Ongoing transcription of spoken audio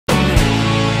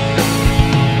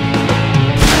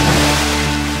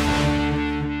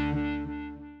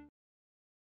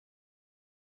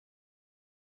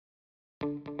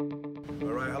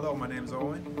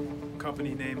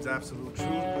company name's Absolute Truth.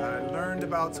 I learned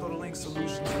about Total Link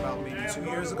Solutions about maybe 2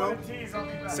 years ago.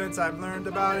 Since I've learned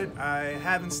about it, I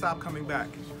haven't stopped coming back.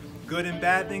 Good and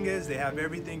bad thing is they have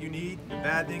everything you need. The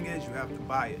bad thing is you have to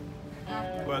buy it.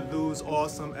 But Lou's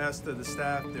awesome, Esther, the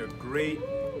staff, they're great.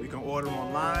 We can order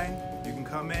online, you can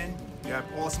come in, you have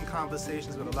awesome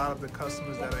conversations with a lot of the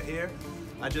customers that are here.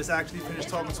 I just actually finished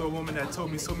talking to a woman that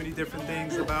told me so many different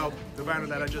things about the vinyl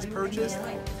that I just purchased.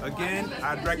 Again,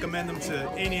 I'd recommend them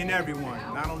to any and everyone.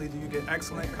 Not only do you get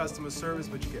excellent customer service,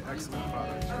 but you get excellent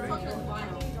products. Thank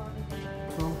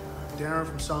you. Darren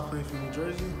from South Plainfield, New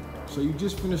Jersey. So you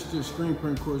just finished your screen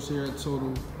print course here at Total.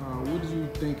 What did you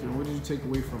think and what did you take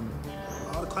away from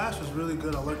it? The class was really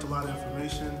good. I learned a lot of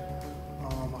information.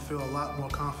 I feel a lot more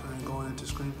confident going into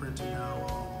screen printing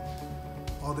now.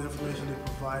 All the information they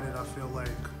provided, I feel like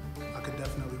I could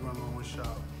definitely run my own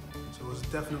shop. So it was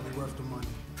definitely worth the money.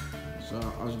 So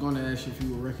I was going to ask you if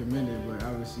you would recommend it, but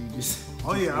obviously you just...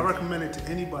 Oh yeah, I recommend it to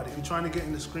anybody. If you're trying to get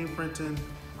into screen printing,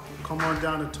 come on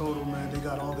down to Total, man. They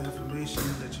got all the information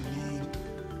that you need,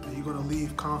 and you're gonna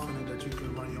leave confident that you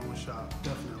can run your own shop.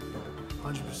 Definitely,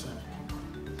 100%.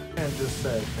 And just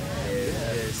say,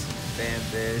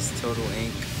 FanBiz, Total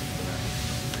Ink.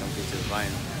 Come get your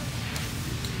vinyl.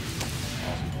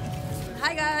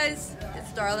 Hi guys,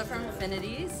 it's Darla from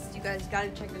Affinities. You guys gotta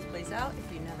check this place out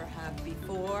if you never have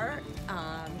before.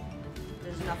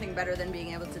 There's nothing better than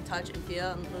being able to touch and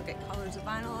feel and look at colors of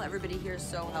vinyl. Everybody here is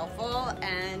so helpful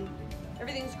and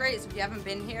everything's great. So if you haven't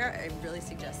been here, I really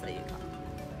suggest that you come.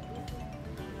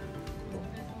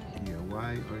 yeah,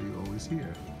 why are you always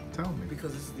here? Tell me.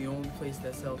 Because it's the only place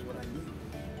that sells what I need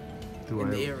Do in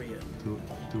I the ever, area.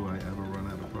 Do I ever run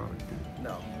out of product?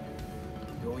 No.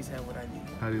 You always have what I need.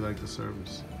 How do you like the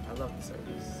service? I love the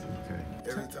service. Okay.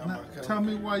 Every time I come, Tell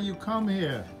me why you come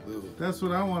here. Lou, That's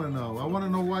what I want to know. I want to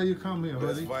know why you come here,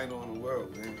 best buddy. vinyl in the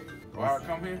world, man. Why I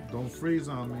come here? Don't freeze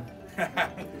on me.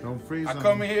 Don't freeze I on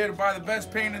come me. here to buy the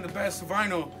best paint and the best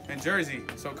vinyl in Jersey.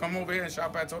 So come over here and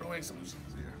shop at Total Link Solutions.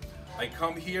 I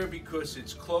come here because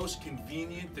it's close,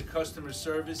 convenient, the customer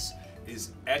service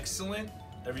is excellent,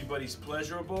 everybody's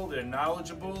pleasurable, they're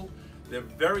knowledgeable, they're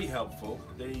very helpful.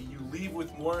 You leave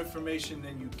with more information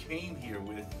than you came here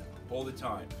with all the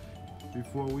time.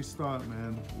 Before we start,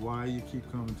 man, why you keep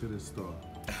coming to this store?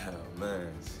 Oh, man,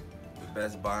 it's the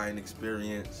best buying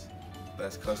experience,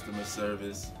 best customer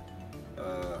service.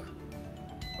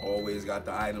 Always got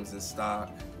the items in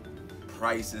stock.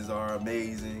 Prices are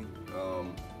amazing.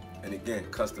 And again,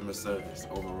 customer service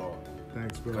overall.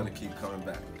 Thanks, bro. Gonna keep coming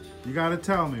back. You gotta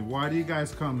tell me, why do you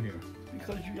guys come here?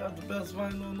 Because you got the best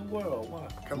vinyl in the world. Why?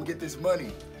 Come get this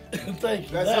money. Thank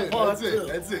you. That's it. Part That's it. too.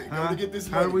 That's it. Huh? Come to get this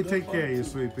How money. do we take care of you,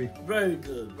 Sweepy? Very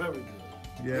good. Very good.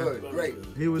 Yeah. Good. Very Great.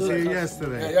 good. He was Good here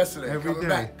customer. yesterday. Yeah, yesterday. Every Coming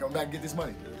day. back. Come back and get this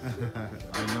money.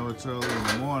 I know it's early in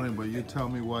the morning, but you tell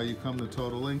me why you come to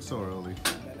Total Link so early.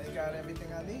 Man, they got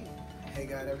everything I need. They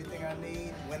got everything I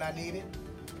need when I need it.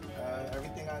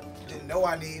 Everything I didn't know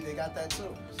I need, they got that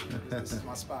too. So this is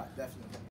my spot, definitely.